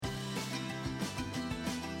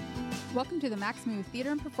Welcome to the Maxmoo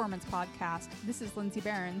Theater and Performance Podcast. This is Lindsay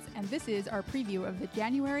Behrens, and this is our preview of the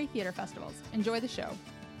January theater festivals. Enjoy the show.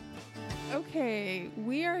 Okay,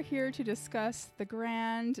 we are here to discuss the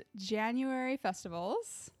grand January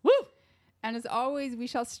festivals. Woo! And as always, we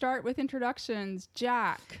shall start with introductions.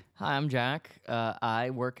 Jack. Hi, I'm Jack. I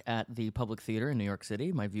work at the Public Theater in New York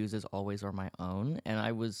City. My views, as always, are my own. And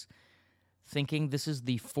I was thinking this is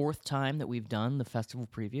the fourth time that we've done the festival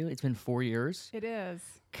preview. It's been 4 years. It is.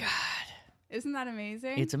 God. Isn't that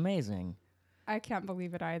amazing? It's amazing. I can't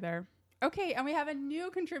believe it either. Okay, and we have a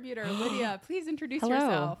new contributor, Lydia. Please introduce Hello.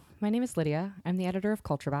 yourself. My name is Lydia. I'm the editor of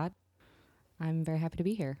CultureBot. I'm very happy to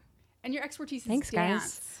be here. And your expertise Thanks, is dance.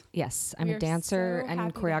 guys. Yes, I'm We a are dancer so and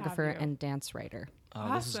happy to have choreographer you. and dance writer.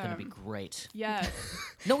 Oh, this is going to be Awesome. great. Yes.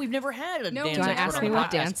 No, we've never had a No, dance Do you wanna expert ask on me the what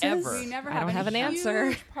podcast dance is? ever. We never I have don't a have an answer.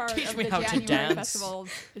 huge part Teach of me the how to January dance. festivals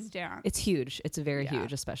is dance. It's huge. It's very Yeah.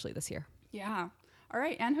 huge, especially this year. Yeah. All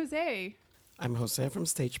right, and Jose. I'm Jose from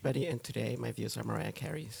Stage Buddy, and today my views are Mariah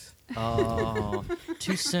Carey's. Oh,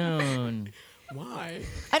 too soon. Why?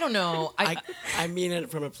 I don't know. I mean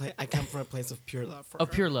it from a place. I come from a place of pure love for Of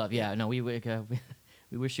her. pure love, yeah. No, we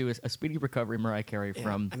wish you a speedy recovery, Mariah Carey, Yeah,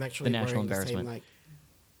 from I'm actually the national wearing embarrassment. the same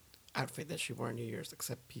outfit that she wore on New Year's,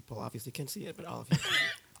 except people obviously can't see it, but all of you can.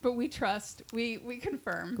 But we trust. We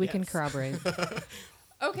confirm. We can Yes. corroborate.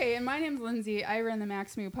 Okay, and my name's Lindsay. I run the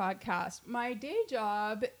Maxmoo podcast. My day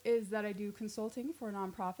job is that I do consulting for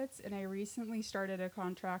nonprofits, and I recently started a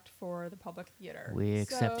contract for the Public Theater. We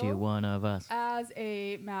accept you, So, one of us. As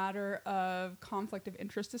a matter of conflict of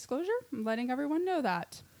interest disclosure, I'm letting everyone know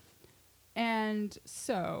that. And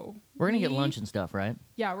so We're going to get lunch and stuff, right?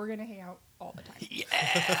 Yeah, we're gonna hang out all the time.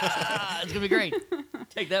 Yeah! It's going to be great.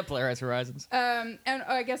 Take that, Polaris Horizons. And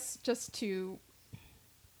I guess just to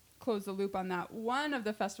close the loop on that, one of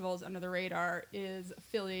the festivals under the radar is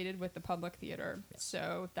affiliated with the Public Theater.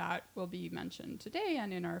 So that will be mentioned today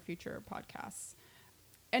and in our future podcasts.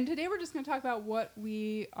 And today we're just going to talk about what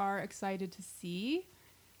we are excited to see.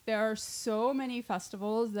 There are so many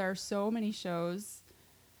festivals, there are so many shows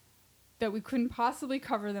that we couldn't possibly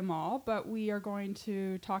cover them all, but we are going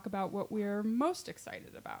to talk about what we're most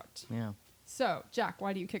excited about. Yeah. So, Jack,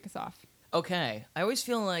 why don't you kick us off? Okay. I always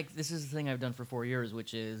feel like this is the thing I've done for 4 years,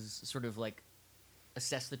 which is sort of like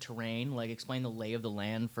assess the terrain, like explain the lay of the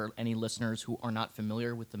land for any listeners who are not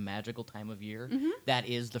familiar with the magical time of year that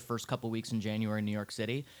is the first couple weeks in January in New York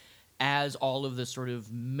City. As all of the sort of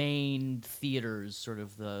main theaters, sort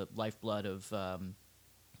of the lifeblood of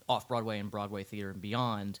off-Broadway and Broadway theater and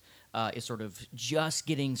beyond, is sort of just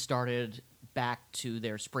getting started back to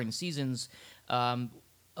their spring seasons.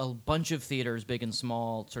 A bunch of theaters, big and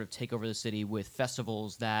small, sort of take over the city with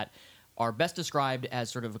festivals that are best described as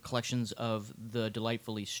sort of collections of the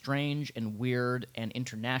delightfully strange and weird and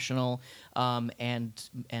international and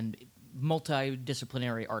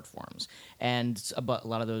multidisciplinary art forms. And but a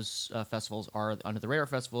lot of those festivals are Under the Radar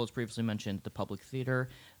Festival, as previously mentioned, the Public Theater,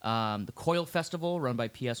 the Coil Festival, run by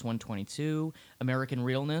PS 122, American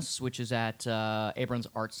Realness, which is at Abrams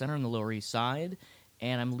Art Center on the Lower East Side,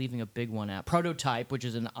 and I'm leaving a big one out. Prototype, which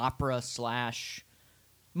is an opera /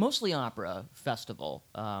 mostly opera festival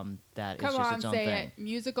that is Come just on, its own say thing. it.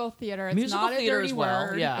 Musical theater. It's Musical not theater a dirty as well,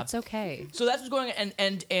 word. yeah. It's okay. So that's what's going on,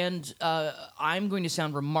 and I'm going to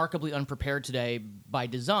sound remarkably unprepared today by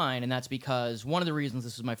design, and that's because one of the reasons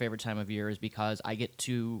this is my favorite time of year is because I get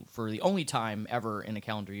to, for the only time ever in a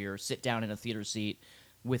calendar year, sit down in a theater seat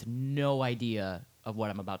with no idea of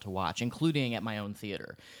what I'm about to watch, including at my own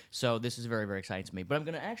theater. So this is very, very exciting to me. But I'm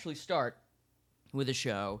going to actually start with a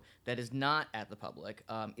show that is not at the Public.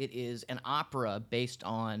 It is an opera based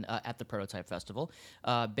on, at the Prototype Festival,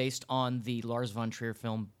 based on the Lars von Trier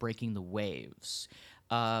film Breaking the Waves.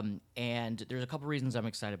 And there's a couple reasons I'm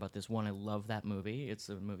excited about this. One, I love that movie. It's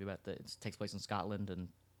a movie about it takes place in Scotland, and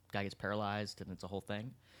guy gets paralyzed, and it's a whole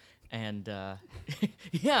thing. And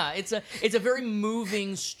yeah, it's a very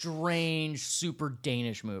moving, strange, super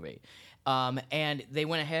Danish movie. And they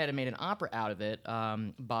went ahead and made an opera out of it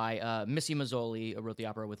by Missy Mazzoli, who wrote the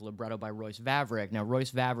opera with libretto by Royce Vavrick. Now,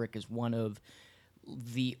 Royce Vavrick is one of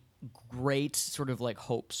the great sort of like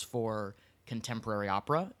hopes for contemporary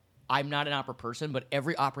opera. I'm not an opera person, but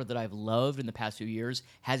every opera that I've loved in the past few years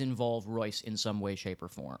has involved Royce in some way, shape, or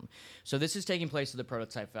form. So this is taking place at the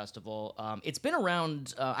Prototype Festival. It's been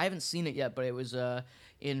around, I haven't seen it yet, but it was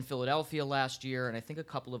in Philadelphia last year, and I think a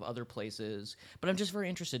couple of other places. But I'm just very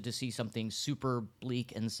interested to see something super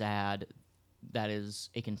bleak and sad that is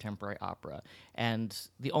a contemporary opera. And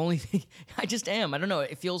the only thing, I just am, I don't know,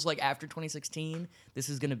 it feels like after 2016, this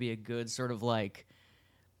is going to be a good sort of like,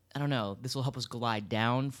 I don't know, this will help us glide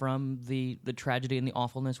down from the tragedy and the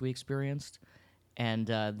awfulness we experienced. and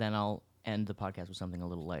then I'll end the podcast with something a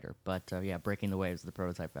little lighter. But yeah, Breaking the Waves, the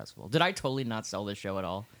Prototype Festival. Did I totally not sell this show at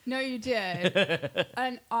all? No, you did.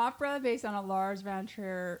 An opera based on a Lars von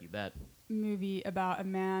Trier You bet. movie about a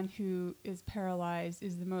man who is paralyzed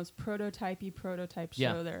is the most prototype show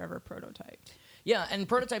Yeah. they're ever prototyped. Yeah, and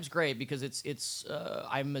Prototype's great because it's.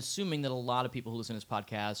 I'm assuming that a lot of people who listen to this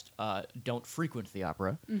podcast don't frequent the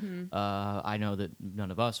opera. I know that none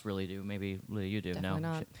of us really do. Maybe Leah, you do. Definitely no.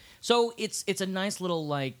 not. Shit. So it's a nice little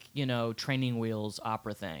training wheels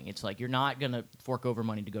opera thing. It's like you're not gonna fork over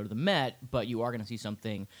money to go to the Met, but you are gonna see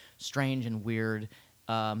something strange and weird.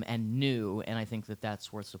 And new, and I think that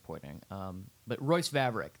that's worth supporting. But Royce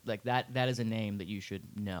Vavrick, like that is a name that you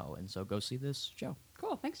should know, and so go see this show.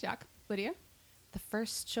 Cool. Thanks, Jack. Lydia? The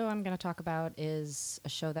first show I'm going to talk about is a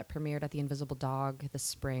show that premiered at the Invisible Dog this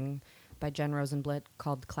spring by Jen Rosenblit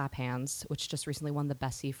called Clap Hands, which just recently won the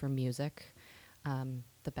Bessie for music,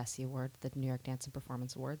 the Bessie Award, the New York Dance and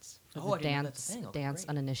Performance Awards for Oh, I the didn't know that's a thing. Okay, Dance great.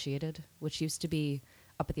 Uninitiated, which used to be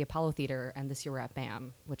up at the Apollo Theater, and this year we're at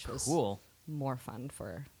BAM, which was Cool. more fun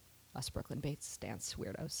for us Brooklyn Bates dance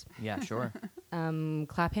weirdos. Yeah, sure.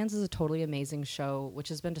 Clap Hands is a totally amazing show, which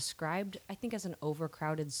has been described, I think, as an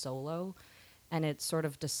overcrowded solo, and it's sort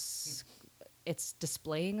of it's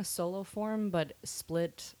displaying a solo form, but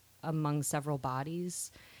split among several bodies.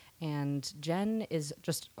 And Jen is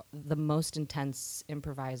just the most intense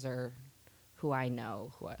improviser who I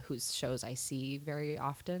know, whose shows I see very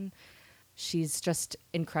often. She's just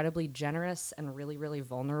incredibly generous and really, really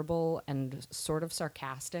vulnerable and sort of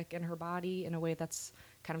sarcastic in her body in a way that's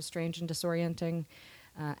kind of strange and disorienting,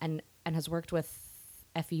 and has worked with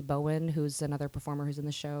Effie Bowen, who's another performer who's in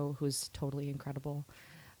the show, who's totally incredible.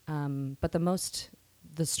 But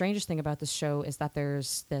the strangest thing about this show is that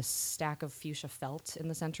there's this stack of fuchsia felt in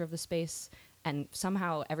the center of the space, and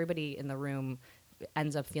somehow everybody in the room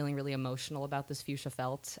ends up feeling really emotional about this fuchsia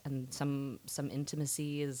felt, and some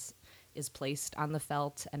intimacy is placed on the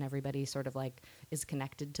felt, and everybody sort of like is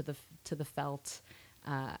connected to the felt,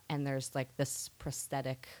 and there's like this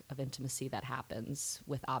prosthetic of intimacy that happens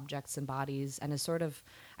with objects and bodies, and is sort of,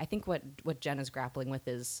 I think what Jen is grappling with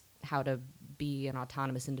is how to be an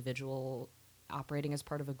autonomous individual operating as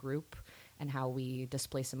part of a group, and how we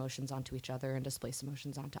displace emotions onto each other and displace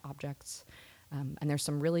emotions onto objects. And there's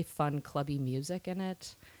some really fun clubby music in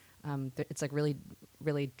it. It's like really,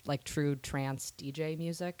 really like true trance DJ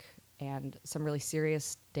music, and some really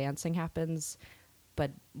serious dancing happens.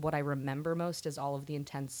 But what I remember most is all of the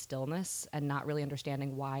intense stillness and not really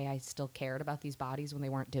understanding why I still cared about these bodies when they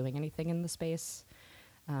weren't doing anything in the space.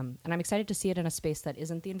 And I'm excited to see it in a space that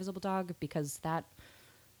isn't the Invisible Dog, because that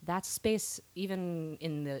space, even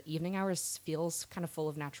in the evening hours, feels kind of full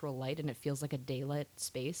of natural light, and it feels like a daylit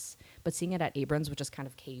space. But seeing it at Abrams, which is kind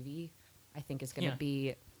of cavey, I think is going to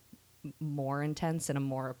be more intense and a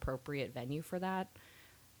more appropriate venue for that.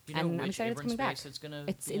 Do you know And I'm which excited it's Abrams coming back. space it's gonna?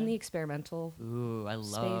 It's be in the experimental. Ooh, I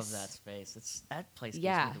love space. that space. That place gives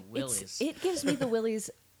Yeah, me the willies. it gives me the willies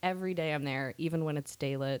every day I'm there, even when it's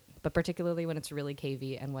daylit, but particularly when it's really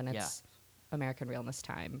cavey and when it's American Realness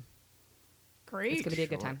time. Great. It's going to be a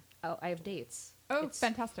good Sure. time. Oh, I have dates. Oh, It's-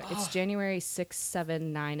 fantastic. It's January 6,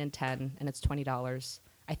 7, 9, and 10, and it's $20.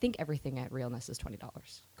 I think everything at Realness is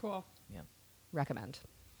 $20. Cool. Yeah. Recommend.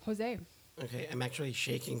 Jose. Okay, I'm actually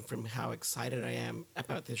shaking from how excited I am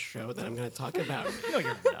about this show that I'm going to talk about. No,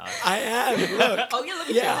 you're not. I am. Look. Oh, yeah, look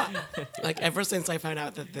at Yeah. Like ever since I found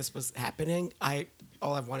out that this was happening,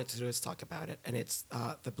 all I've wanted to do is talk about it, and it's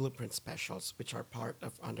the Blueprint specials, which are part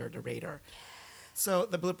of Under the Radar. So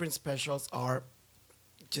the Blueprint specials are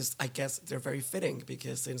just, I guess, they're very fitting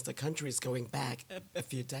because since the country is going back a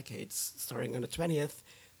few decades, starting on the 20th,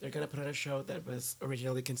 they're going to put on a show that was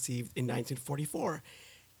originally conceived in 1944.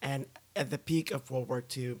 And at the peak of World War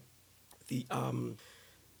II, the, oh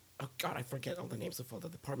God, I forget all the names of all the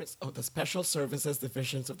departments. Oh, the Special Services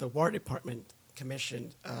Divisions of the War Department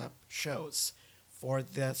commissioned shows for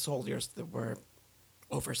the soldiers that were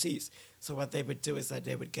overseas. So what they would do is that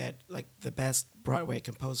they would get like the best Broadway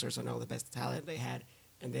composers and all the best talent they had,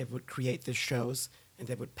 and they would create these shows, and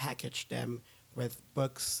they would package them with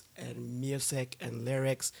books and music and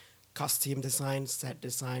lyrics, costume designs, set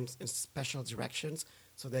designs, and special directions.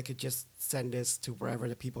 So they could just send this to wherever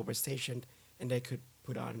the people were stationed, and they could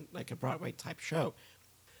put on like a Broadway type show.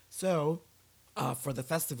 So for the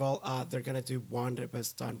festival, they're gonna do one that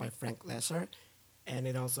was done by Frank Lesser, and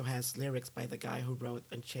it also has lyrics by the guy who wrote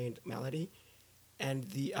Unchained Melody, and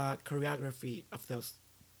the choreography of those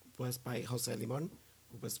was by Jose Limon,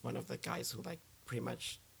 who was one of the guys who like pretty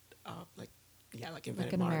much invented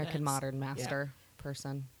Like an modern American dance. modern Yeah. master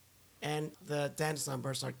person. And the dance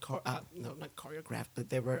numbers are not choreographed, but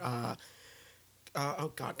they were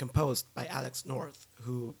composed by Alex North,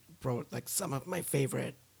 who wrote like some of my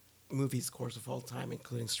favorite movie scores of all time,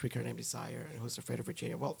 including Streetcar Named Desire and Who's Afraid of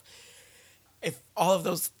Virginia Woolf. If all of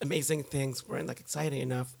those amazing things weren't like exciting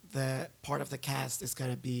enough, the part of the cast is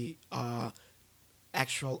gonna be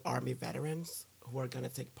actual Army veterans who are gonna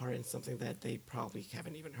take part in something that they probably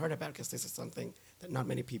haven't even heard about, because this is something that not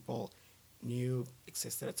many people knew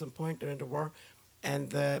existed at some point during the war. And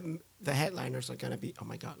the headliners are gonna be, oh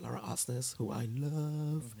my God, Laura Osnes, who I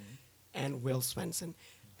love, and Will Swenson.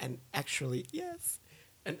 And actually,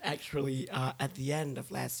 at the end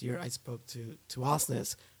of last year, I spoke to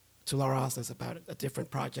Laura Osnes about a different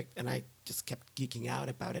project, and I just kept geeking out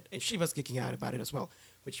about it, and she was geeking out about it as well,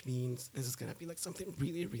 which means this is gonna be like something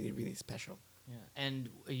really, really, really special. Yeah. And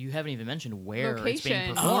you haven't even mentioned where it's being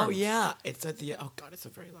Location. performed. Oh yeah, it's at the it's a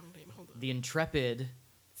very long name. Hold on. The Intrepid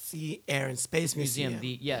Sea, Air, and Space Museum.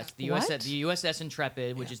 The What? USS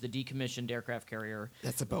Intrepid, which Yeah. is the decommissioned aircraft carrier.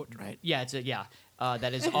 That's a boat, right? Yeah,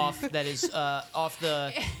 that is off. That is off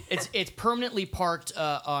the. It's permanently parked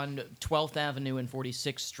on 12th Avenue and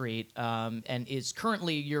 46th Street, and is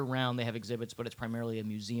currently year round. They have exhibits, but it's primarily a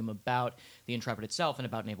museum about the Intrepid itself and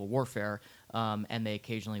about naval warfare. And they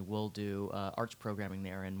occasionally will do arts programming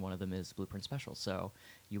there, and one of them is Blueprint Special. So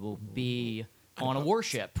you will be on a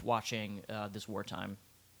warship watching this wartime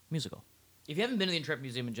musical. If you haven't been to the Intrepid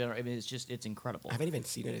Museum in general, I mean, it's incredible. I haven't even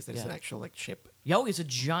seen it. Is this Yeah. an actual like ship? Yo, it's a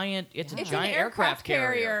giant. It's a giant an aircraft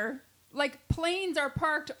carrier. Like planes are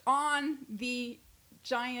parked on the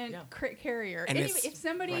giant Yeah. carrier. And Anyway, it's if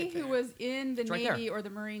somebody right who there. was in the It's right Navy there. or the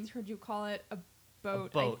Marines heard you call it a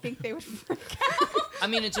boat, boat. I think they would freak out. I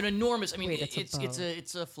mean, it's an enormous. I mean, Wait, it's a boat.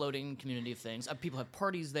 it's a floating community of things. People have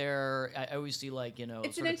parties there. I always see It's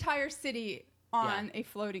an sort of- entire city on a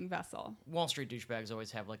floating vessel. Wall Street douchebags always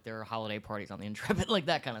have like their holiday parties on the Intrepid, like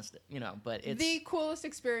that kind of stuff, But it's The coolest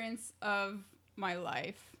experience of my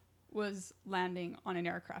life was landing on an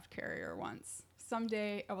aircraft carrier once.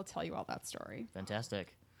 Someday I will tell you all that story.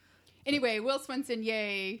 fantastic. Anyway, Will Swenson,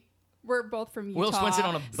 yay. We're both from Utah. Will Swenson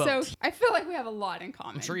on a boat. So I feel like we have a lot in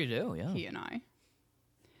common. I'm sure you do. Yeah. He and I.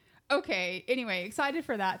 Okay, anyway, excited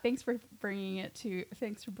for that. Thanks for bringing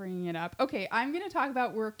it up. Okay, I'm going to talk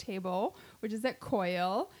about Worktable, which is at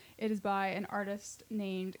Coil. It is by an artist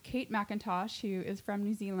named Kate McIntosh, who is from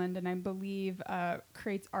New Zealand and I believe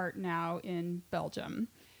creates art now in Belgium.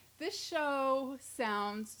 This show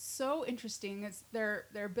sounds so interesting.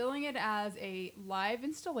 They're billing it as a live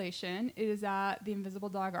installation. It is at the Invisible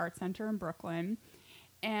Dog Art Center in Brooklyn.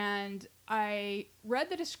 And I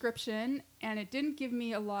read the description, and it didn't give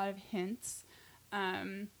me a lot of hints,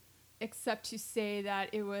 except to say that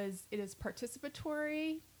it is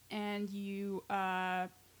participatory, and you. I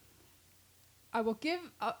will give.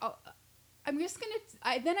 I'm just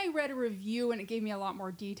gonna. Then I read a review, and it gave me a lot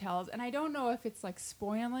more details, and I don't know if it's like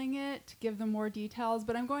spoiling it to give them more details,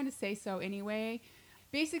 but I'm going to say so anyway.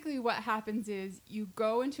 Basically, what happens is you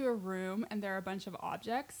go into a room, and there are a bunch of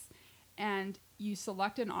objects, and you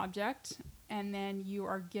select an object, and then you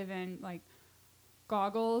are given like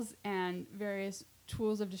goggles and various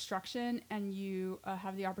tools of destruction, and you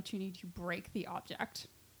have the opportunity to break the object.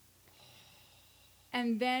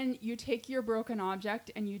 And then you take your broken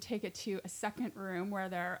object and you take it to a second room where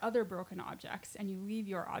there are other broken objects, and you leave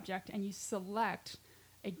your object and you select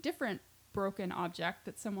a different broken object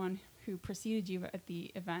that someone who preceded you at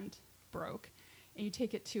the event broke, and you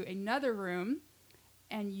take it to another room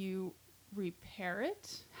and you repair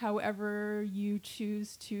it however you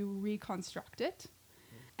choose to reconstruct it,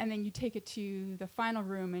 and then you take it to the final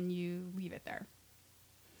room and you leave it there.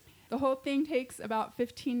 The whole thing takes about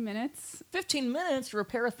 15 minutes. 15 minutes to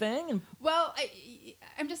repair a thing? And Well,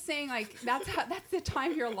 I'm just saying, like, that's the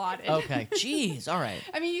time you're allotted. okay, jeez, all right.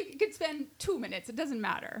 I mean, you could spend 2 minutes. It doesn't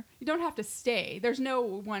matter. You don't have to stay. There's no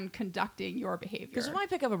one conducting your behavior. Because if I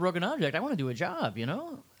pick up a broken object, I want to do a job,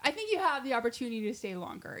 I think you have the opportunity to stay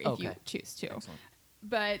longer if you Okay. choose to. Excellent.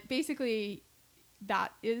 But basically,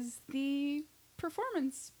 that is the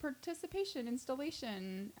performance, participation,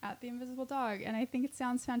 installation at the Invisible Dog. And I think it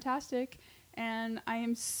sounds fantastic. And I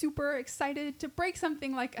am super excited to break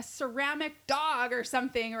something like a ceramic dog or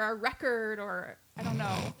something, or a record, or I don't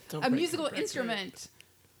know, Don't a break musical the record. instrument.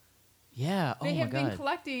 Yeah, oh They my have been God.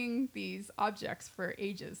 collecting these objects for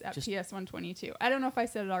ages at Just- PS 122. I don't know if I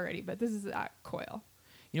said it already, but this is at Coil.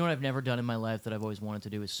 You know what I've never done in my life that I've always wanted to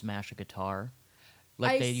do is smash a guitar.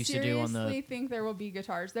 Like they used to do on I seriously the... think there will be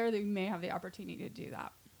guitars there. They may have the opportunity to do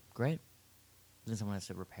that. Great. Then someone has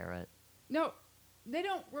to repair it. No, they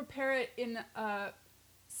don't repair it in a...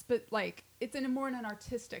 like, it's more in an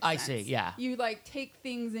artistic I sense. see, yeah. You, like, take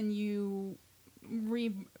things and you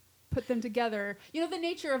put them together. You know, the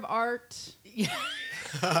nature of art. You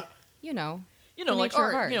know, You know, The like nature of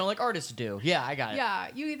art. art. You know, like artists do. Yeah, I got it. Yeah,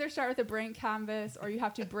 you either start with a blank canvas or you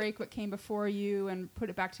have to break what came before you and put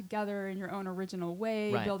it back together in your own original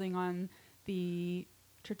way, Right. building on the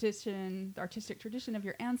tradition, the artistic tradition of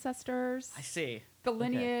your ancestors, I see. the Okay.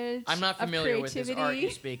 lineage. I'm not of familiar with this art you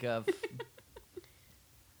creativity. speak of.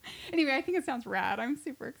 Anyway, I think it sounds rad. I'm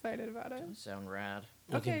super excited about it. Sound rad.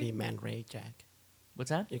 You Okay. can be Man Ray, Jack. What's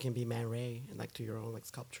that? You can be Man Ray and like do your own like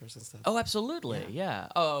sculptures and stuff. Oh, absolutely. Yeah. Yeah.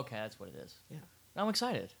 Oh, okay. That's what it is. Yeah. I'm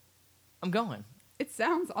excited. I'm going. It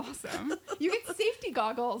sounds awesome. You get safety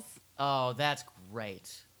goggles. Oh, that's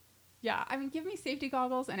great. Yeah, I mean, give me safety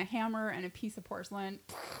goggles and a hammer and a piece of porcelain.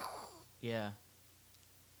 Yeah.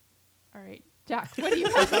 All right, Jack, what do you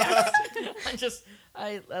have next?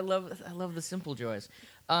 I love the simple joys.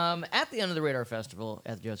 At the Under the Radar Festival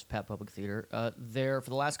at the Joseph Papp Public Theater, there for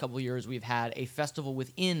the last couple of years we've had a festival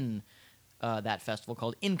within that festival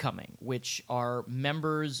called Incoming, which are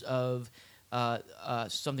members of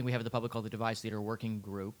something we have at the public called the Device Theater Working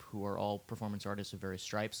Group, who are all performance artists of various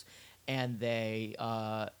stripes, and they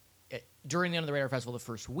during the Under the Radar Festival, the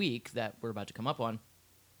first week that we're about to come up on,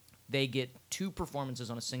 they get 2 performances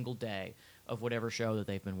on a single day of whatever show that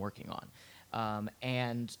they've been working on.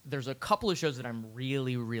 And there's a couple of shows that I'm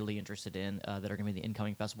really, really interested in that are going to be in the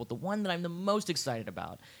Incoming Festival. The one that I'm the most excited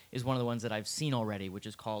about is one of the ones that I've seen already, which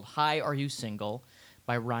is called Hi, Are You Single?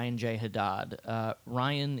 By Ryan J. Haddad.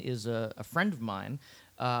 Ryan is a friend of mine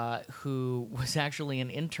who was actually an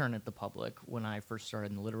intern at the Public when I first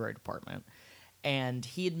started in the literary department. And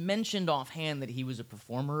he had mentioned offhand that he was a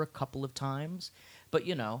performer a couple of times. But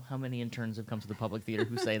you know, how many interns have come to the Public Theater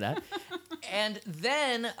who say that? And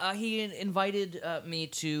then he invited me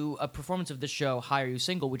to a performance of the show, Hi, Are You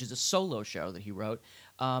Single?, which is a solo show that he wrote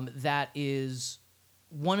that is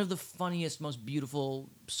one of the funniest, most beautiful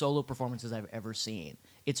solo performances I've ever seen.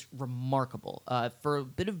 It's remarkable. For a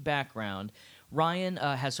bit of background, Ryan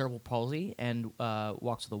has cerebral palsy and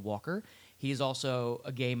walks with a walker. He is also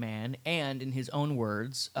a gay man and, in his own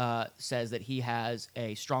words, says that he has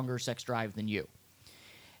a stronger sex drive than you.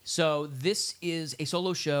 So this is a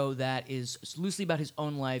solo show that is loosely about his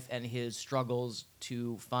own life and his struggles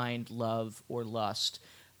to find love or lust,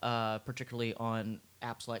 particularly on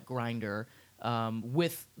apps like Grindr,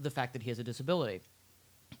 with the fact that he has a disability.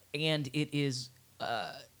 And it is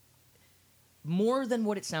more than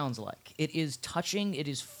what it sounds like. It is touching. It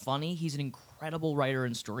is funny. He's an incredible writer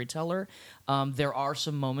and storyteller. There are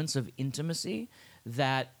some moments of intimacy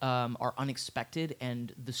that are unexpected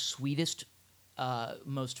and the sweetest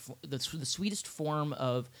the sweetest form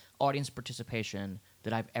of audience participation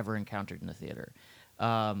that I've ever encountered in the theater.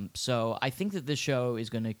 So I think that this show is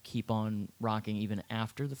going to keep on rocking even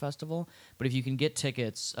after the festival. But if you can get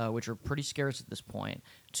tickets, which are pretty scarce at this point,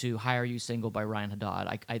 to Hi, Are You Single by Ryan Haddad,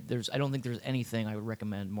 I don't think there's anything I would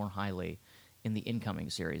recommend more highly in the Incoming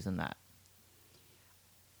series than that.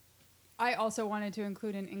 I also wanted to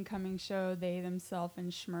include an incoming show, They, Themselves,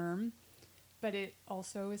 and Schmirm, but it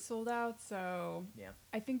also is sold out. So Yeah.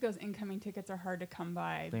 I think those incoming tickets are hard to come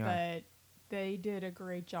by, They are. but they did a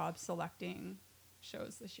great job selecting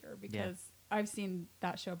shows this year because I've seen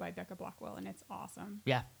that show by Becca Blackwell and it's awesome.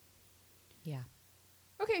 Yeah. Yeah.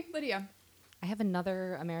 Okay, Lydia. I have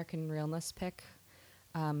another American Realness pick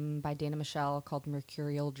by Dana Michelle called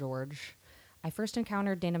Mercurial George. I first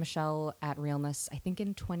encountered Dana Michelle at Realness, I think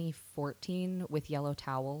in 2014 with Yellow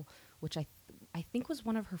Towel, which I think was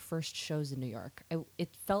one of her first shows in New York.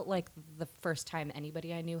 It felt like the first time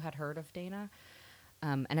anybody I knew had heard of Dana.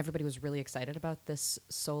 And everybody was really excited about this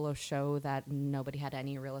solo show that nobody had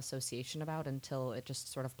any real association about until it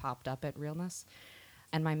just sort of popped up at Realness.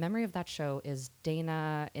 And my memory of that show is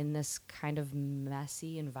Dana in this kind of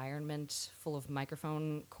messy environment full of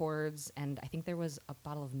microphone cords. And I think there was a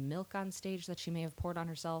bottle of milk on stage that she may have poured on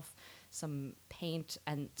herself, some paint,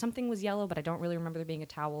 and something was yellow, but I don't really remember there being a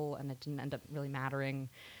towel, and it didn't end up really mattering,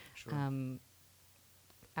 Sure.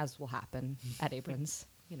 as will happen at Abrams,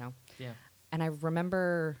 you know. Yeah. And I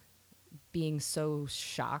remember being so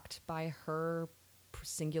shocked by her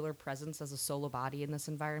singular presence as a solo body in this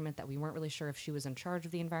environment that we weren't really sure if she was in charge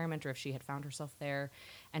of the environment or if she had found herself there.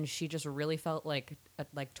 And she just really felt like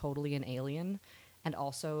totally an alien and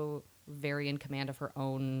also very in command of her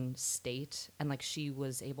own state. And like she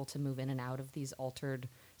was able to move in and out of these altered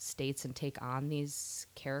states and take on these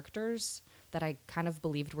characters that I kind of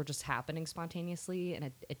believed were just happening spontaneously. And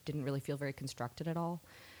it didn't really feel very constructed at all.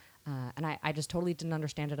 And I just totally didn't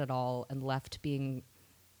understand it at all and left being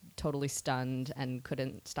totally stunned and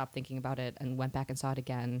couldn't stop thinking about it and went back and saw it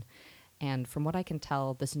again. And from what I can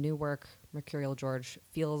tell, this new work, Mercurial George,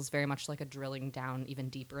 feels very much like a drilling down even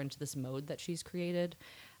deeper into this mode that she's created.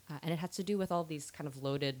 And it has to do with all these kind of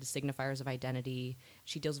loaded signifiers of identity.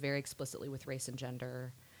 She deals very explicitly with race and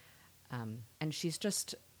gender. And she's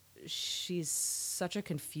such a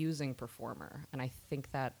confusing performer. And I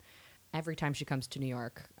think that every time she comes to New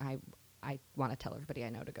York, I want to tell everybody I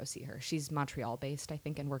know to go see her. She's Montreal-based, I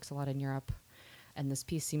think, and works a lot in Europe. And this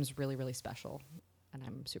piece seems really, really special. And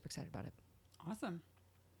I'm super excited about it. Awesome.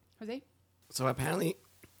 Jose? So apparently,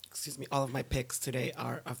 all of my picks today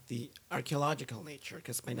are of the archaeological nature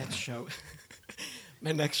because my next show,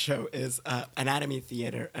 is Anatomy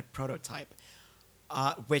Theater at Prototype,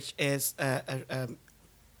 which is a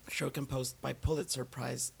show composed by Pulitzer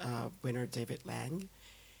Prize winner David Lang,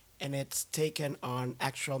 and it's taken on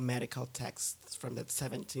actual medical texts from the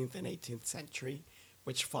 17th and 18th century,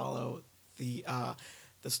 which follow the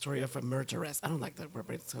story of a murderess. I don't like that word,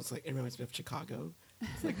 but it sounds like it reminds me of Chicago.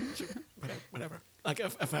 It's like whatever. Like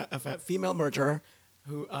of a female murderer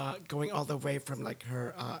who going all the way from like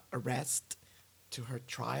her arrest to her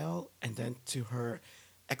trial and then to her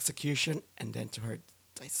execution and then to her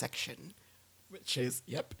dissection, which is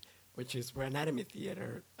where Anatomy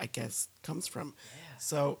Theater, I guess, comes from. Yeah.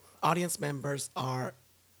 So audience members are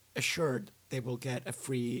assured they will get a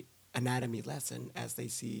free anatomy lesson as they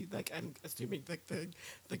see, like, I'm assuming, like the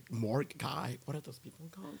morgue guy. What are those people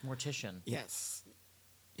called? Mortician. Yes.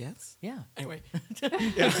 Yes? Yeah. Anyway.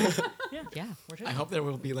 Yeah. I hope there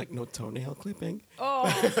will be, like, no toenail clipping. Oh.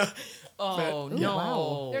 Oh, But- no. Ooh,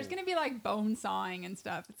 wow. There's going to be like bone sawing and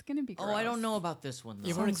stuff. It's going to be gross. Oh, I don't know about this one, though.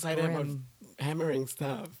 You were Sounds excited about grim. hammering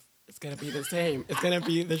stuff. It's going to be the same. It's going to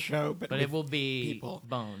be the show, but But it will be people.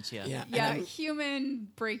 bones, yeah. Yeah. Yeah, And human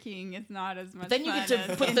breaking is not as much then you fun get to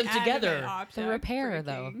as put them inanimate together. object The repair,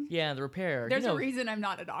 though. breaking. Yeah, the repair. There's you know, a reason I'm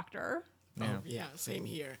not a doctor. Yeah. yeah, same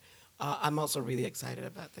here. I'm also really excited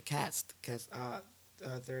about the cast because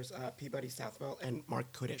there's Peabody Southwell and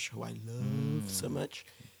Mark Kudish, who I love so much.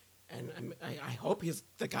 And I hope he's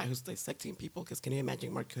the guy who's dissecting people, because can you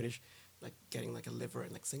imagine Mark Kudish like getting like a liver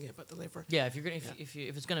and like singing about the liver? Yeah, if you're gonna, if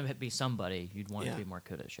it's gonna be somebody, you'd want it Yeah. to be Mark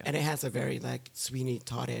Kudish. Yeah. And it has a very like Sweeney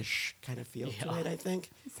Todd-ish kind of feel to Yeah. it, I think.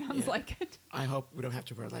 Sounds Yeah. like it. I hope we don't have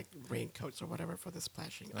to wear like raincoats or whatever for the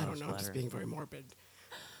splashing. I Oh, don't know, I'm just splatter. being very morbid.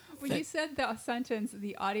 When you said the sentence,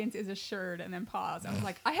 the audience is assured, and then pause, I was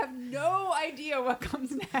like, I have no idea what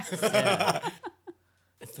comes next.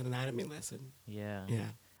 It's an anatomy lesson. Yeah. Yeah.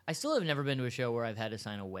 I still have never been to a show where I've had to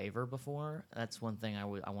sign a waiver before. That's one thing I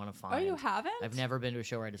want to find. Oh, you haven't? I've never been to a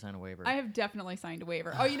show where I had to sign a waiver. I have definitely signed a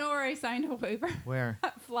waiver. Oh, you know where I signed a waiver? Where?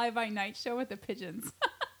 Fly by Night show with the pigeons.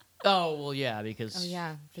 Oh well, yeah, because Oh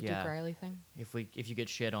yeah, the yeah. Duke Riley thing. If you get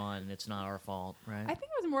shit on, it's not our fault, right? I think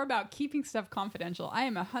it was more about keeping stuff confidential. I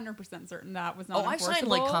am 100% certain that was not Oh, I've signed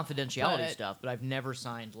like enforceable, confidentiality but- stuff, but I've never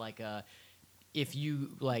signed like a if you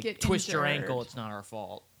like Get twist your injured. ankle, it's not our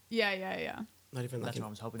fault. Yeah. Not even like That's in what I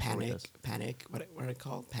was hoping for with this. panic. What are they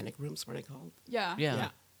called? Panic rooms? What are they called? Yeah. Yeah.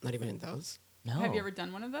 Not even in those. No. Have you ever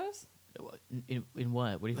done one of those? In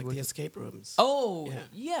what? What do you Like what- the escape rooms. Oh, Yeah.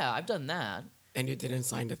 yeah, I've done that. And you didn't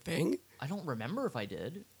sign the thing? I don't remember if I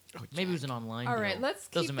did. Oh, Maybe it was Jack. an online. All deal. right, let's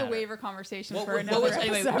Doesn't keep matter. the waiver conversation What, for what another was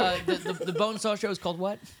anyway? episode. The Bone Saw show is called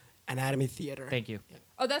what? Anatomy Theater. Thank you.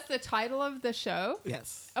 Oh, that's the title of the show?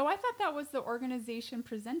 Yes. Oh, I thought that was the organization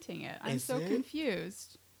presenting it. I'm Is so it?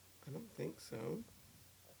 confused. I don't think so.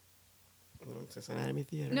 No, it says Anatomy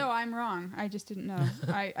Theater. No, I'm wrong. I just didn't know.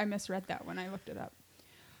 I misread that when I looked it up.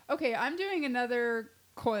 Okay, I'm doing another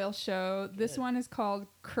coil show. This one is called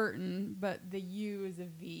Curtain, but the U is a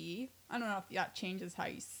V. I don't know if that changes how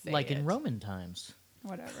you say Like it. in Roman times.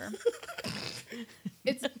 Whatever.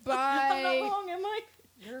 It's by am I?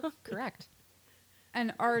 You're correct.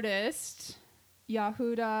 an artist,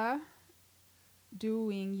 Yahuda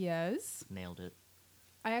Duingyez. Nailed it.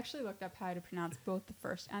 I actually looked up how to pronounce both the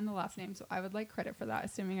first and the last name, so I would like credit for that,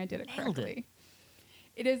 assuming I did it Nailed it. correctly.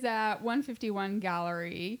 It is at 151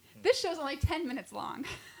 Gallery. This show's only 10 minutes long.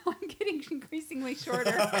 I'm getting increasingly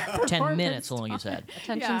shorter. 10 performance minutes long, you time. said.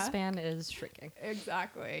 Attention Yeah. span is shrinking.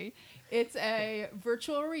 Exactly. It's a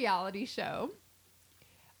virtual reality show.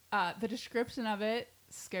 The description of it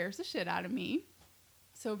scares the shit out of me.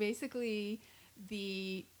 So basically,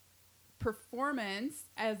 the performance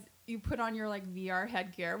as you put on your like VR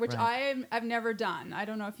headgear, which Right. I've never done. I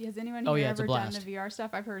don't know if has anyone Oh, here yeah, it's a ever done blast. the VR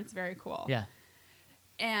stuff. I've heard it's very cool. Yeah.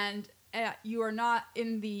 And you are not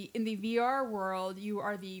in the VR world. You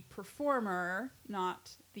are the performer,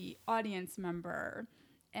 not the audience member.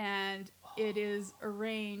 And it is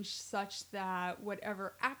arranged such that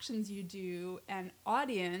whatever actions you do, an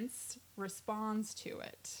audience responds to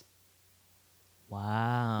it.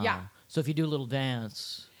 Wow. Yeah. So if you do a little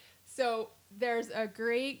dance, So there's a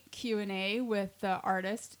great Q&A with the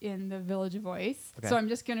artist in the Village Voice. Okay. So I'm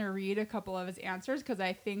just going to read a couple of his answers because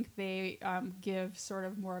I think they give sort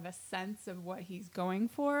of more of a sense of what he's going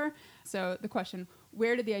for. So the question,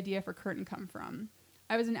 where did the idea for Curtain come from?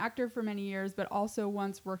 I was an actor for many years, but also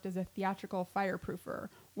once worked as a theatrical fireproofer.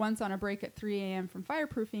 Once on a break at 3 a.m. from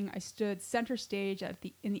fireproofing, I stood center stage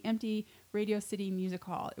in the empty Radio City Music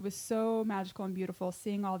Hall. It was so magical and beautiful,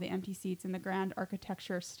 seeing all the empty seats and the grand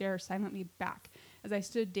architecture stare silently back as I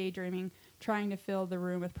stood daydreaming, trying to fill the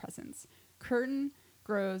room with presence. Curtain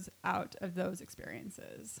grows out of those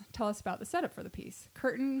experiences. Tell us about the setup for the piece.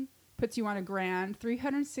 Curtain puts you on a grand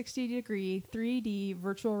 360-degree 3D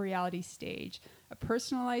virtual reality stage, a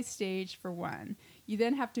personalized stage for one. You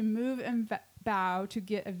then have to move and bow to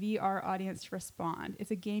get a VR audience to respond. It's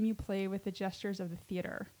a game you play with the gestures of the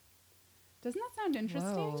theater. Doesn't that sound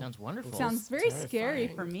interesting? Whoa. sounds wonderful. Sounds very Terrifying. scary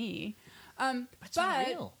for me. It's not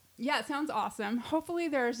real. Yeah, it sounds awesome. Hopefully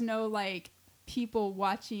there's no like people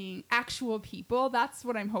watching actual people. That's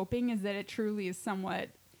what I'm hoping, is that it truly is somewhat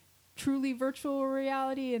truly virtual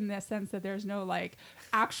reality in the sense that there's no like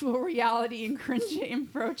actual reality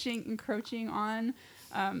encroaching on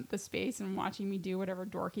the space and watching me do whatever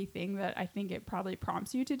dorky thing that I think it probably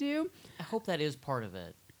prompts you to do. I hope that is part of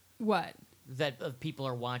it. What? That people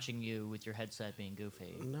are watching you with your headset being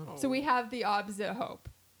goofy. No. So we have the opposite hope.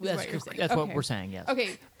 is That's what you're saying. that's what Okay. we're saying. Yes.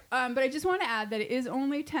 Okay, but I just want to add that it is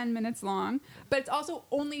only 10 minutes long, but it's also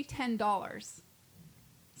only $10.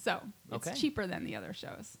 So it's Okay. cheaper than the other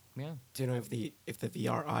shows. Yeah. Do you know if the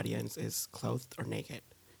VR audience is clothed or naked?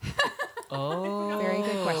 Oh. Very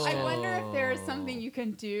good question. I wonder if there is something you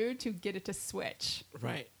can do to get it to switch.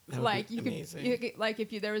 Right. That would Like be you amazing. could, like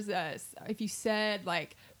if you said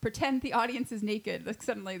like pretend the audience is naked, like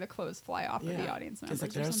suddenly the clothes fly off of the audience members. Because like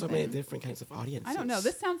or there are so many something. different kinds of audiences. I don't know.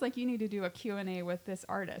 This sounds like you need to do a Q&A with this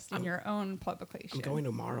artist in your own publication. I'm going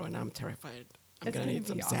tomorrow and I'm terrified. I'm It's gonna gonna need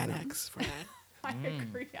some be awesome. Xanax for that. I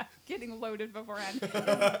agree. Yeah. Getting loaded beforehand. Getting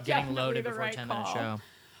Definitely loaded the before a right 10-minute call. show.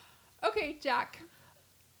 Okay, Jack.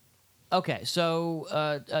 Okay, so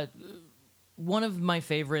one of my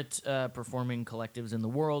favorite performing collectives in the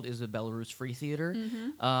world is the Belarus Free Theater.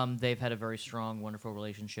 They've had a very strong, wonderful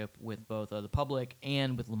relationship with both the public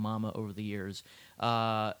and with La Mama over the years.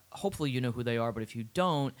 Hopefully you know who they are, but if you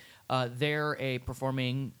don't, they're a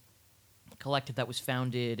performing collective that was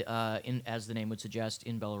founded, as the name would suggest,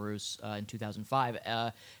 in Belarus in 2005,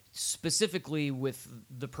 specifically with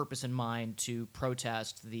the purpose in mind to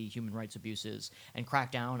protest the human rights abuses and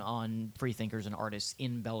crack down on free thinkers and artists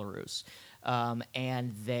in Belarus.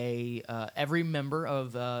 And they, every member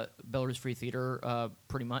of Belarus Free Theater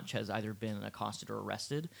pretty much has either been accosted or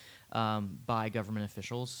arrested by government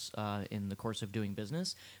officials in the course of doing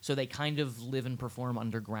business. So they kind of live and perform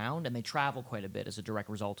underground, and they travel quite a bit as a direct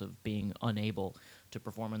result of being unable to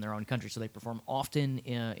perform in their own country. So they perform often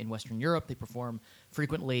in Western Europe. They perform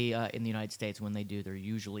frequently in the United States. When they do, they're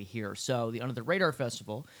usually here. So the Under the Radar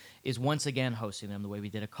Festival is once again hosting them the way we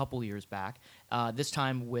did a couple years back, this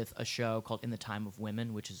time with a show called In the Time of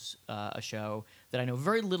Women, which is a show that I know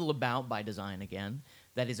very little about by design again,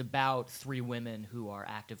 that is about three women who are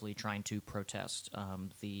actively trying to protest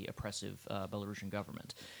the oppressive Belarusian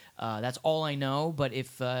government. That's all I know, but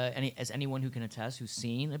if as anyone who can attest who's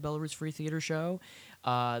seen a Belarus Free Theater show,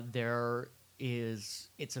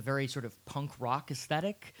 it's a very sort of punk rock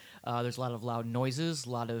aesthetic. There's a lot of loud noises, a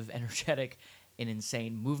lot of energetic and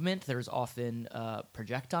insane movement. There's often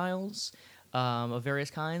projectiles of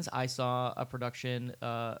various kinds. I saw a production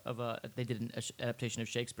they did an adaptation of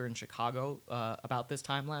Shakespeare in Chicago about this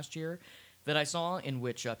time last year that I saw, in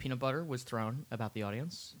which peanut butter was thrown about the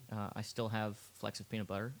audience. I still have flecks of peanut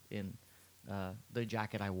butter in the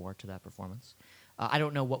jacket I wore to that performance. I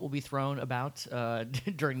don't know what will be thrown about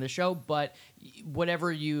during the show, but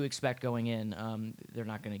whatever you expect going in, they're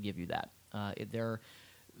not going to give you that. They're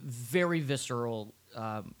very visceral,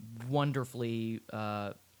 wonderfully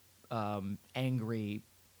angry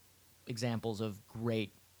examples of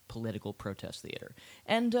great political protest theater.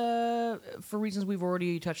 And for reasons we've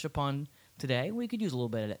already touched upon today, we could use a little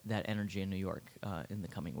bit of that energy in New York in the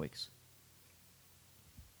coming weeks.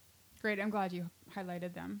 Great. I'm glad you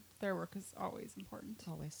highlighted them. Their work is always important.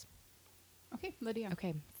 Always. Okay, Lydia.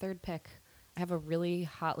 Okay, third pick. I have a really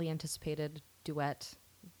hotly anticipated duet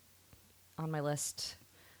on my list,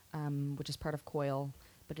 which is part of Coil,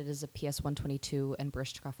 but it is a PS 122 and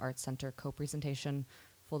Brishkov Arts Center co-presentation.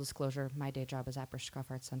 Full disclosure, my day job is at Brishkov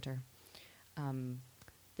Arts Center.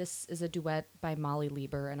 This is a duet by Molly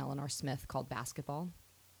Lieber and Eleanor Smith called Basketball.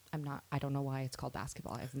 I don't know why it's called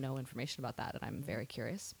Basketball. I have no information about that, and I'm very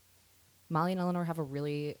curious. Molly and Eleanor have a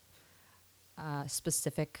really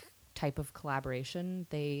specific type of collaboration.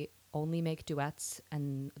 They only make duets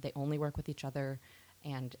and they only work with each other,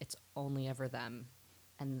 and it's only ever them.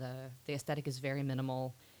 And the aesthetic is very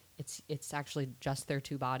minimal. It's actually just their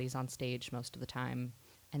two bodies on stage most of the time.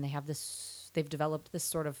 And they've developed this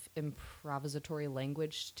sort of improvisatory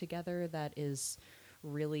language together that is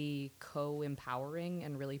really co-empowering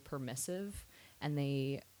and really permissive. And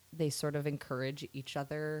they sort of encourage each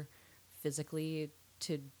other physically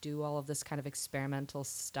to do all of this kind of experimental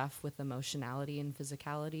stuff with emotionality and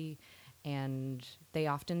physicality. And they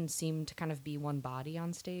often seem to kind of be one body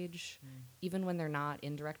on stage, even when they're not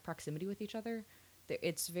in direct proximity with each other.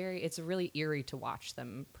 It's really eerie to watch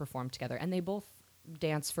them perform together. And they both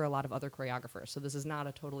dance for a lot of other choreographers. So this is not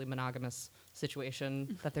a totally monogamous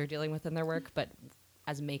situation that they're dealing with in their work, but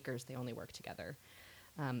as makers, they only work together.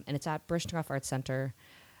 And it's at Baryshnikov Arts Center.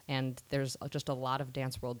 And there's just a lot of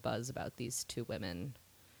dance world buzz about these two women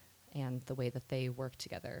and the way that they work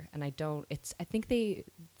together. And I think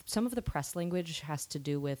some of the press language has to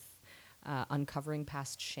do with uncovering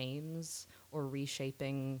past shames or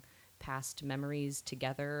reshaping past memories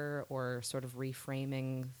together, or sort of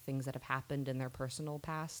reframing things that have happened in their personal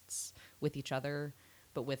pasts with each other,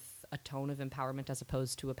 but with a tone of empowerment as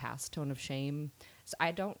opposed to a past tone of shame. So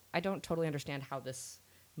I don't totally understand how this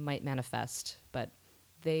might manifest, but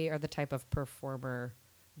they are the type of performer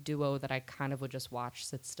duo that I kind of would just watch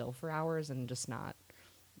sit still for hours and just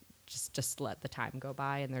let the time go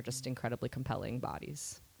by, and they're just incredibly compelling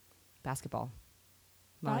bodies. Basketball.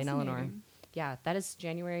 Moline, Eleanor. Fascinating. Yeah, that is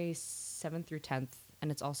January 7th through 10th,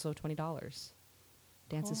 and it's also $20.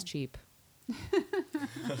 Dance is Cool. cheap.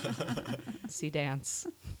 See dance.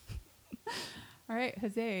 All right,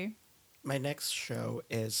 Jose. My next show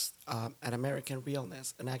is An American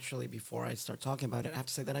Realness. And actually, before I start talking about it, I have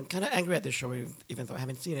to say that I'm kind of angry at this show, even though I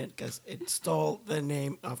haven't seen it, because it stole the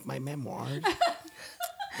name of my memoir,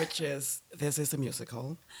 which is This is a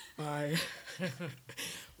Musical by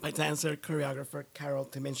dancer, choreographer Karol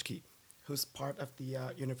Tyminski, who's part of the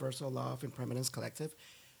Universal Law of Impermanence Collective.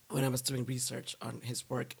 When I was doing research on his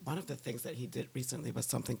work, one of the things that he did recently was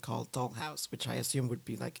something called Dollhouse, which I assume would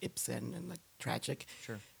be like Ibsen and like tragic.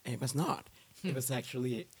 Sure. And it was not. It was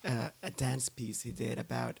actually a dance piece he did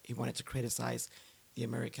about, he wanted to criticize the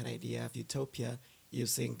American idea of utopia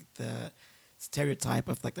using the stereotype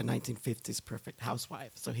of like the 1950s perfect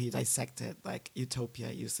housewife. So he dissected like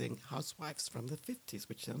utopia using housewives from the 50s,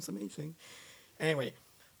 which sounds amazing. Anyway,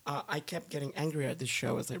 I kept getting angrier at this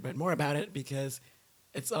show as I read more about it, because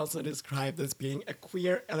it's also described as being a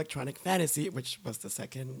queer electronic fantasy, which was the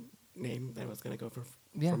second name that I was going to go for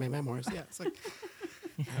my memoirs. Yeah, it's like,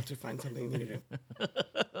 I have to find something new to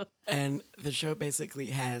do. And the show basically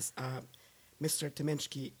has Mr.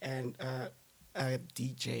 Tyminski and a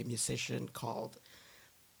DJ musician called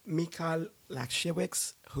Michal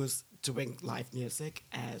Laksiewicz, who's doing live music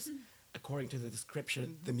as, according to the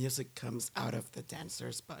description, the music comes out of the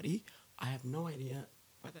dancer's body. I have no idea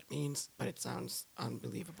what that means, but it sounds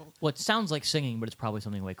unbelievable. Well, it sounds like singing, but it's probably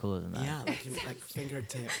something way cooler than that. Yeah, like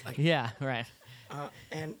fingertip. Like, Yeah, right.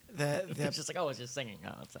 and It's just like, oh, it's just singing.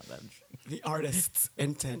 Oh, it's not that. the artist's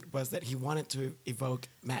intent was that he wanted to evoke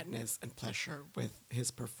madness and pleasure with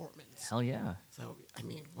his performance. Hell yeah. So, I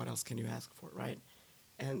mean, what else can you ask for, right?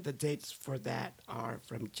 And the dates for that are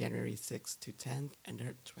from January 6th to 10th, and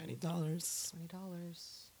they're $20.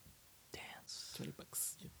 $20. Dance.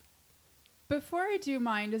 $20. Yep. Before I do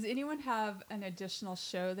mine, does anyone have an additional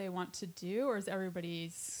show they want to do, or is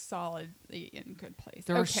everybody solidly in good place?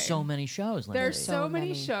 There are so many shows. Lindsay. There's so many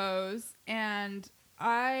many. shows, and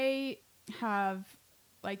I have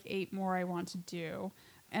like 8 more I want to do.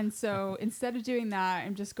 And so instead of doing that,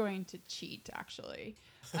 I'm just going to cheat, actually.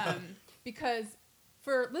 Because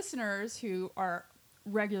for listeners who are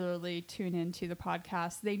regularly tune into the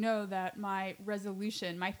podcast, they know that my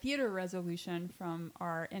theater resolution from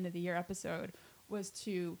our end of the year episode was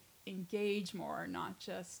to engage more, not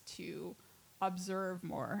just to observe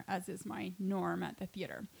more, as is my norm at the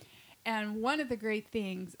theater. And one of the great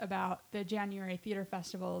things about the January theater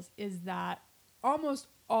festivals is that almost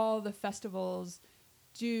all the festivals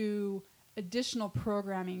do additional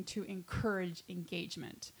programming to encourage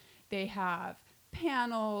engagement. They have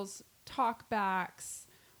panels, talkbacks,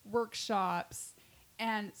 workshops,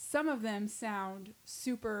 and some of them sound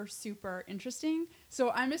super, super interesting. So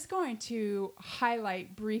I'm just going to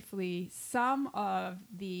highlight briefly some of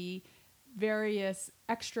the various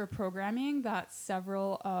extra programming that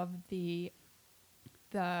several of the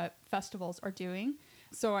festivals are doing.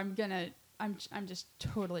 So I'm just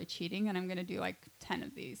totally cheating, and I'm gonna do like 10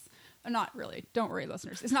 of these. Not really. Don't worry,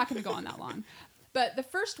 listeners. It's not gonna go on that long. But the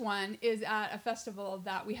first one is at a festival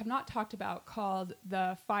that we have not talked about called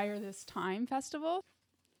the Fire This Time Festival.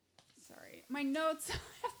 Sorry, my notes.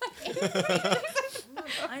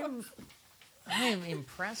 I'm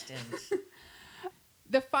impressed.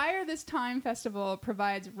 The Fire This Time Festival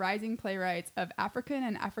provides rising playwrights of African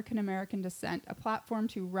and African American descent a platform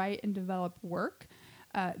to write and develop work.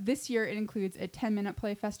 This year, it includes a 10-minute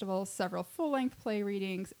play festival, several full-length play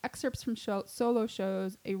readings, excerpts from solo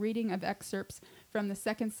shows, a reading of excerpts from the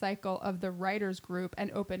second cycle of the Writers Group,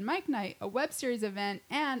 an open mic night, a web series event,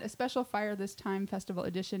 and a special Fire This Time Festival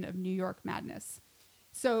edition of New York Madness.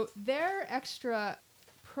 So their extra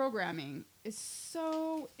programming is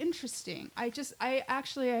so interesting. I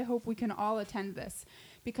hope we can all attend this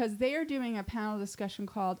because they are doing a panel discussion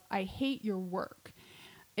called I Hate Your Work.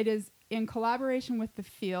 It is in collaboration with The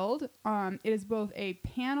Field. It is both a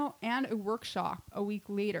panel and a workshop a week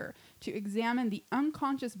later to examine the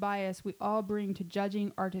unconscious bias we all bring to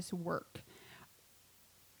judging artists' work.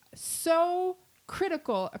 So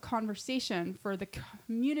critical a conversation for the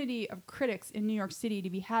community of critics in New York City to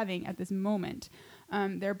be having at this moment.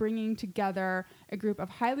 They're bringing together a group of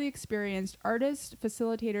highly experienced artists,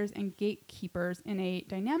 facilitators, and gatekeepers in a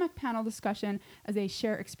dynamic panel discussion as they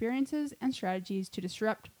share experiences and strategies to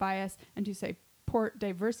disrupt bias and to support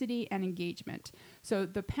diversity and engagement. So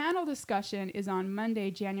the panel discussion is on Monday,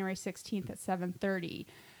 January 16th at 7:30.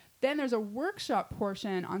 Then there's a workshop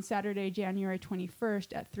portion on Saturday, January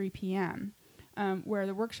 21st at 3 p.m., where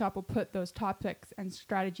the workshop will put those topics and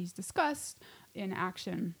strategies discussed in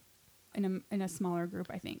action in a smaller group,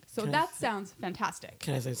 I think. So that sounds fantastic.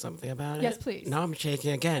 Can I say something about it? Yes, please. Now I'm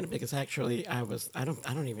shaking again because actually I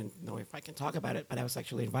don't even know if I can talk about it, but I was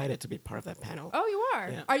actually invited to be part of that panel. Oh, you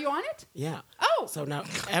are? Yeah. Are you on it? Yeah. Oh! So now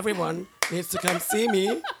everyone needs to come see me.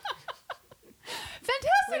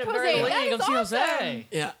 Fantastic, Jose. That is Come see awesome. Jose.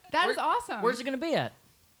 Yeah. That is awesome. Where's it going to be at?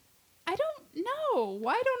 I don't know.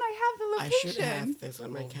 Why don't I have the I location? should have this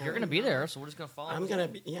on my calendar. You're going to be there, so we're just going to follow. I'm going to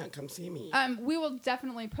be, come see me. We will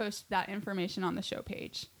definitely post that information on the show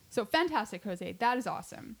page. So fantastic, Jose. That is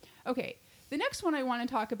awesome. Okay. The next one I want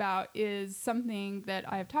to talk about is something that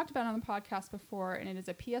I have talked about on the podcast before, and it is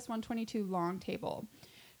a PS 122 long table.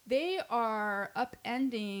 They are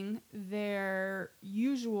upending their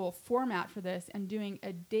usual format for this and doing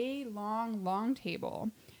a day-long long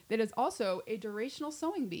table that is also a durational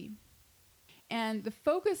sewing bee. And the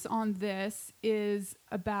focus on this is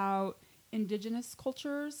about indigenous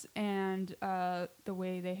cultures and the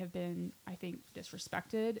way they have been, I think,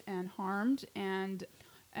 disrespected and harmed, and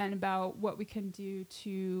about what we can do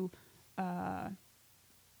to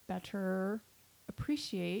better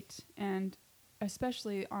appreciate, and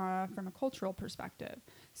especially from a cultural perspective.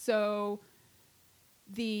 So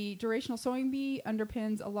the durational sewing bee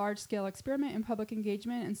underpins a large-scale experiment in public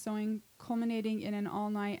engagement and sewing, culminating in an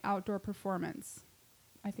all-night outdoor performance.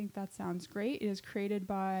 I think that sounds great. It is created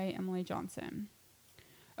by Emily Johnson.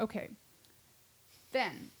 Okay.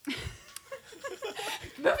 Then,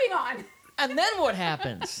 moving on. And then what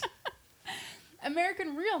happens?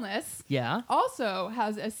 American Realness Yeah. also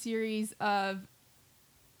has a series of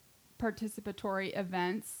participatory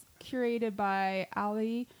events curated by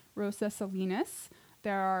Ali Rosa Salinas.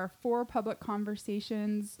 There are 4 public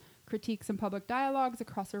conversations, critiques, and public dialogues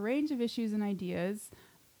across a range of issues and ideas.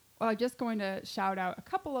 Well, I'm just going to shout out a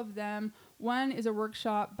couple of them. One is a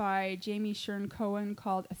workshop by Jamie Shern Cohen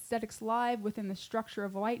called Aesthetics Live Within the Structure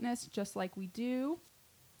of Whiteness, Just Like We Do.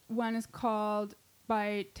 One is called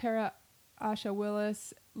by Tara Asha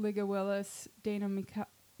Willis, Liga Willis, Dana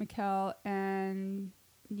Mikkel, and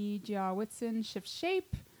Nijia Whitson, Shift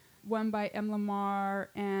Shape. One by M. Lamar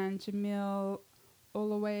and Jamil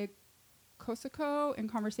Olawe Kosako in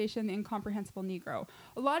Conversation, The Incomprehensible Negro.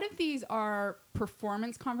 A lot of these are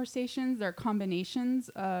performance conversations. They're combinations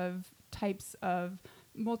of types of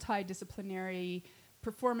multidisciplinary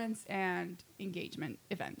performance and engagement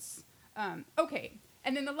events. Okay,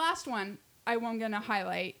 and then the last one I'm going to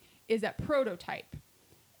highlight is at Prototype.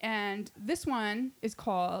 And this one is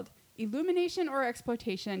called Illumination or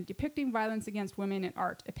Exploitation, Depicting Violence Against Women in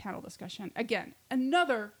Art, a panel discussion. Again,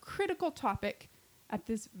 another critical topic at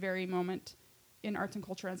this very moment in arts and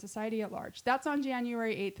culture and society at large. That's on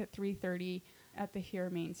January 8th at 3:30 at the Here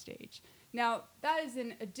main stage. Now, that is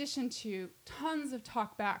in addition to tons of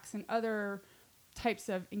talkbacks and other types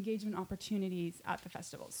of engagement opportunities at the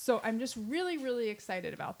festivals. So I'm just really, really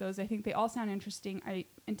excited about those. I think they all sound interesting. I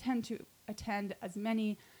intend to attend as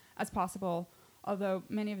many as possible, although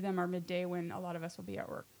many of them are midday when a lot of us will be at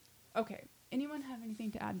work. Okay. Anyone have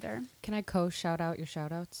anything to add there? Can I shout out your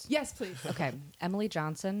shout outs? Yes, please. Okay. Emily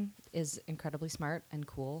Johnson is incredibly smart and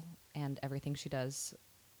cool, and everything she does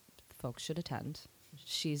folks should attend.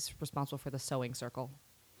 She's responsible for the Sewing Circle.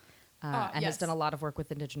 And has yes. done a lot of work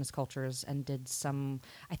with indigenous cultures and did some,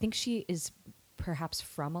 I think she is perhaps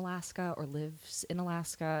from Alaska or lives in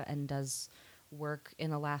Alaska and does work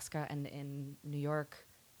in Alaska and in New York.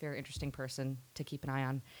 Very interesting person to keep an eye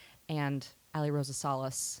on. And Ali Rosa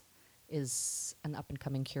Salas is an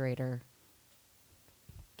up-and-coming curator.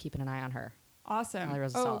 Keeping an eye on her. Awesome. Ali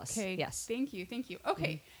Rosa Salas. Okay. Yes. Thank you.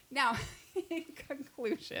 Okay. Now, in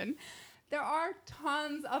conclusion, there are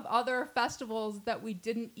tons of other festivals that we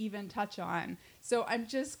didn't even touch on. So I'm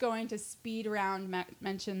just going to speed around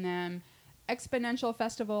mention them. Exponential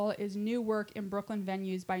Festival is new work in Brooklyn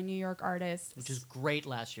venues by New York artists. Which is great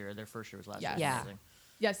last year. Their first year was last Yes. year. Yeah. Amazing.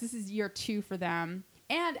 Yes, this is year 2 for them.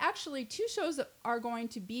 And actually, 2 shows are going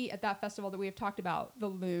to be at that festival that we have talked about. The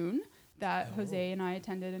Loon, that Jose and I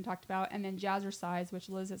attended and talked about, and then Jazzercise, which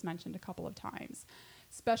Liz has mentioned a couple of times.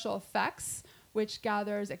 Special Effects, which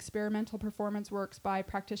gathers experimental performance works by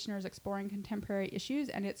practitioners exploring contemporary issues,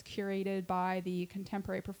 and it's curated by the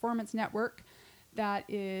Contemporary Performance Network. That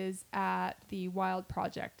is at the Wild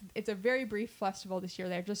Project. It's a very brief festival this year.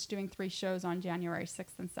 They're just doing 3 shows on January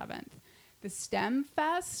 6th and 7th. The STEM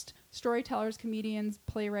Fest, storytellers, comedians,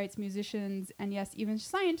 playwrights, musicians, and yes, even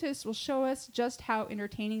scientists will show us just how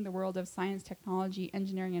entertaining the world of science, technology,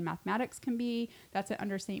 engineering, and mathematics can be. That's at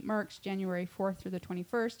Under St. Mark's, January 4th through the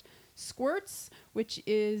 21st. Squirts, which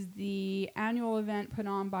is the annual event put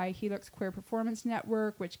on by Helix Queer Performance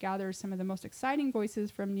Network, which gathers some of the most exciting voices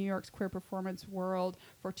from New York's queer performance world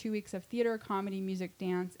for 2 weeks of theater, comedy, music,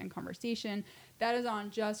 dance, and conversation. That is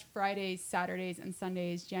on just Fridays, Saturdays, and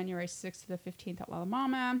Sundays, January 6th to the 15th at La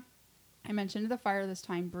Mama. I mentioned The Fire this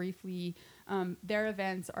time briefly. Their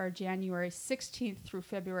events are January 16th through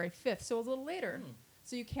February 5th, so a little later.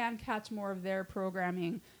 So you can catch more of their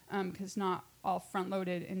programming because not all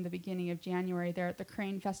front-loaded in the beginning of January. They're at the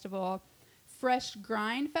Crane Festival. Fresh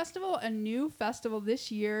Grind Festival, a new festival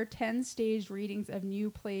this year, 10 staged readings of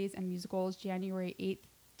new plays and musicals, January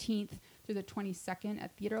 18th through the 22nd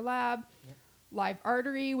at Theater Lab. Yep. Live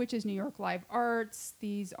Artery, which is New York Live Arts.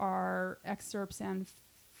 These are excerpts of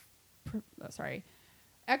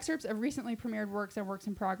recently premiered works and works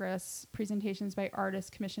in progress, presentations by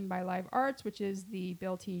artists commissioned by Live Arts, which is the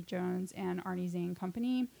Bill T. Jones and Arnie Zane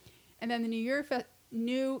Company. And then the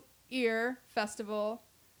New Ear Festival,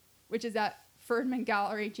 which is at Ferdman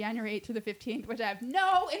Gallery, January 8th through the 15th, which I have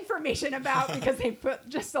no information about because they put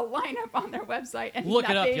just a lineup on their website. And Look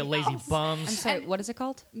it up, you lazy else. bums. I'm sorry, what is it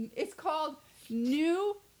called? It's called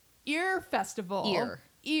New Ear Festival.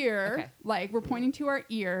 Ear. Okay. Like we're pointing to our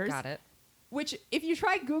ears. Got it. Which, if you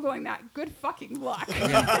try Googling that, good fucking luck.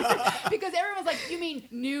 Because everyone's like, you mean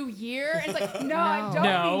New Year? And it's like, no, I don't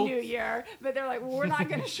mean New Year. But they're like, well, we're not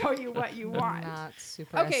going to show you what you want. Not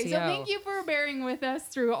super Okay, SEO. so thank you for bearing with us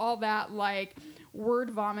through all that, like, word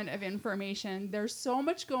vomit of information. There's so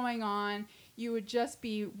much going on. You would just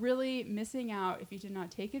be really missing out if you did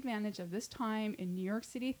not take advantage of this time in New York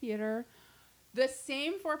City theater. The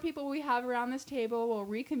same 4 people we have around this table will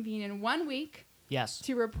reconvene in 1 week. Yes.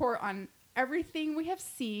 To report on everything we have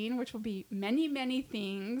seen, which will be many, many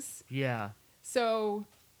things. Yeah. So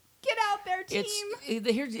get out there, team.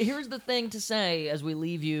 Here's the thing to say as we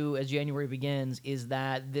leave you as January begins is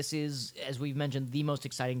that this is, as we've mentioned, the most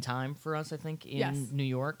exciting time for us, I think, in New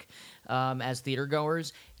York as theater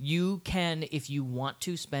goers. You can, if you want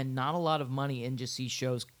to, spend not a lot of money and just see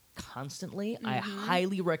shows constantly. I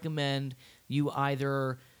highly recommend you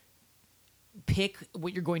either pick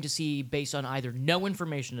what you're going to see based on either no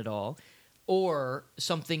information at all or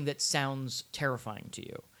something that sounds terrifying to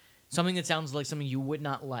you. Something that sounds like something you would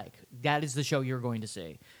not like. That is the show you're going to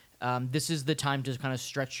see. This is the time to kind of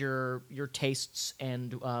stretch your tastes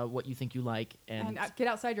and what you think you like. And get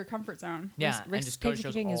outside your comfort zone. yeah, and just go to shows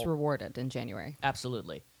Risk-taking is rewarded in January.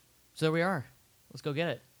 Absolutely. So there we are. Let's go get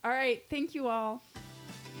it. All right. Thank you all.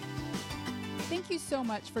 Thank you so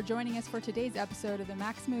much for joining us for today's episode of the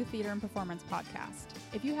Maximo Theater and Performance Podcast.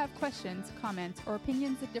 If you have questions, comments, or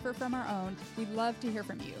opinions that differ from our own, we'd love to hear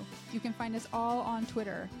from you. You can find us all on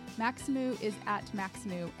Twitter. Maximo is at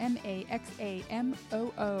Maximo,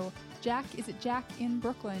 Maxamoo. Jack is at Jack in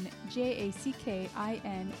Brooklyn,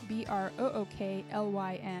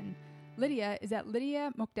 JACKINBROOKLYN. Lydia is at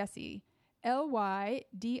Lydia Mokdesi,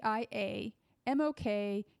 LYDIA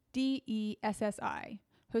MOKDESSI.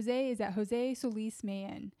 Jose is at Jose Solis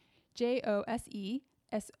Mayen, JOSESOLISMAYEN.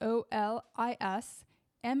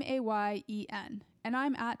 And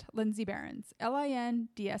I'm at Lindsay Behrens,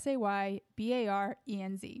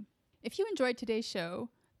 LINDSAYBARENZ. If you enjoyed today's show,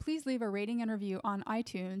 please leave a rating and review on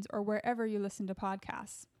iTunes or wherever you listen to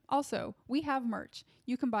podcasts. Also, we have merch.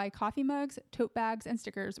 You can buy coffee mugs, tote bags, and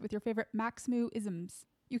stickers with your favorite Maximoo-isms.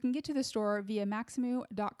 You can get to the store via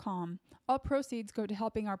Maximoo.com. All proceeds go to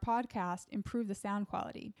helping our podcast improve the sound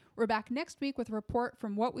quality. We're back next week with a report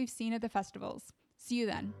from what we've seen at the festivals. See you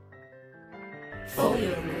then.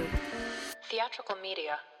 Theatrical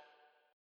Media.